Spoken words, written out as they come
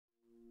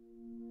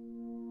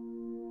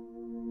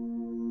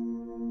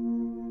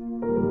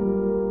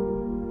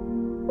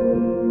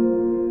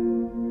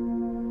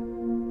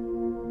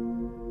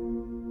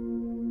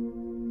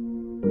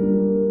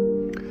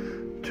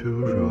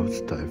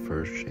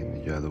diverged in the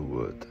yellow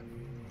wood,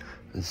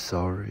 and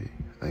sorry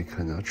I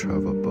cannot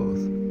travel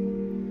both,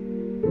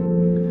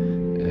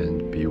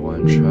 and be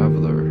one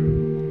traveler.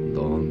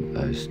 Long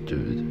I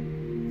stood,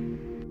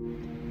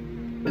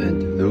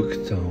 and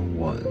looked on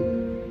one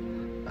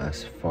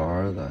as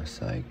far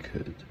as I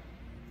could,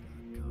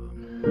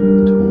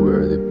 to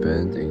where they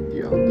bent in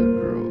the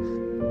undergrowth.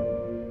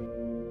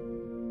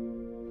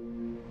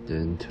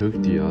 Then took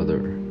the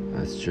other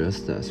as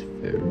just as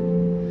fair,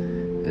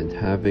 and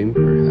having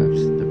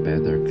perhaps the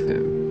better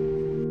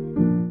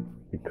claim,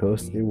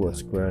 because it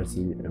was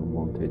grassy and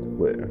wanted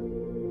wear.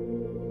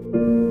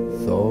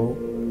 Though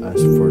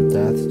as for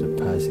that the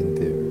passing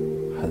there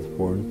had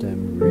warned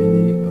them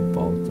really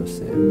about the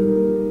same.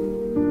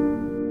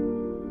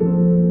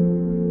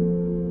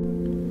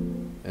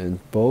 And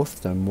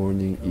both that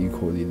morning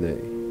equally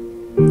lay,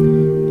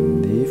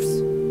 in leaves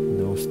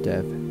no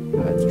step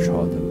had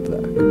trodden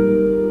black.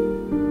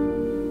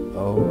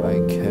 Oh, I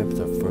kept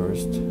the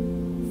first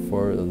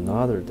for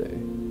another day.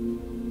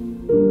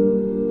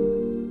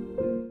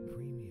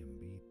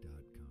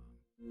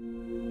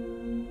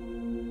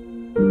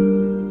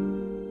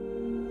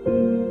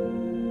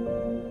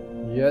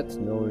 Yet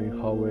knowing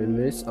how it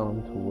leads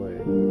on to way,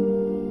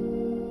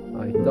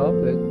 I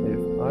doubted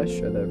if I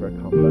should ever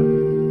come back.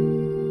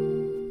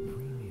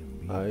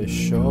 I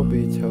shall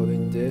be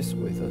telling this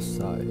with a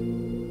sigh,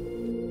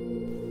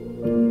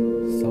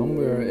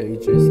 somewhere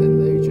ages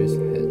and ages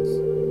hence.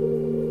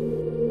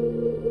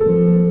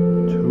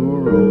 Two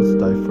roads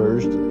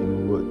diverged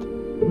in wood,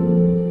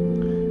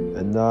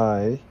 and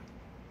I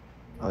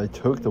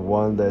took the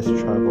one less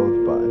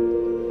traveled by.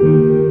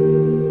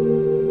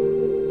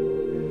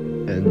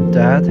 And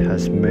that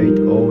has made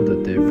all the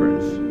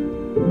difference.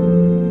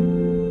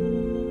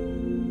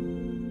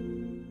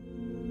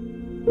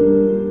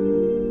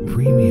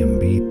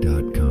 Premiumbeat.com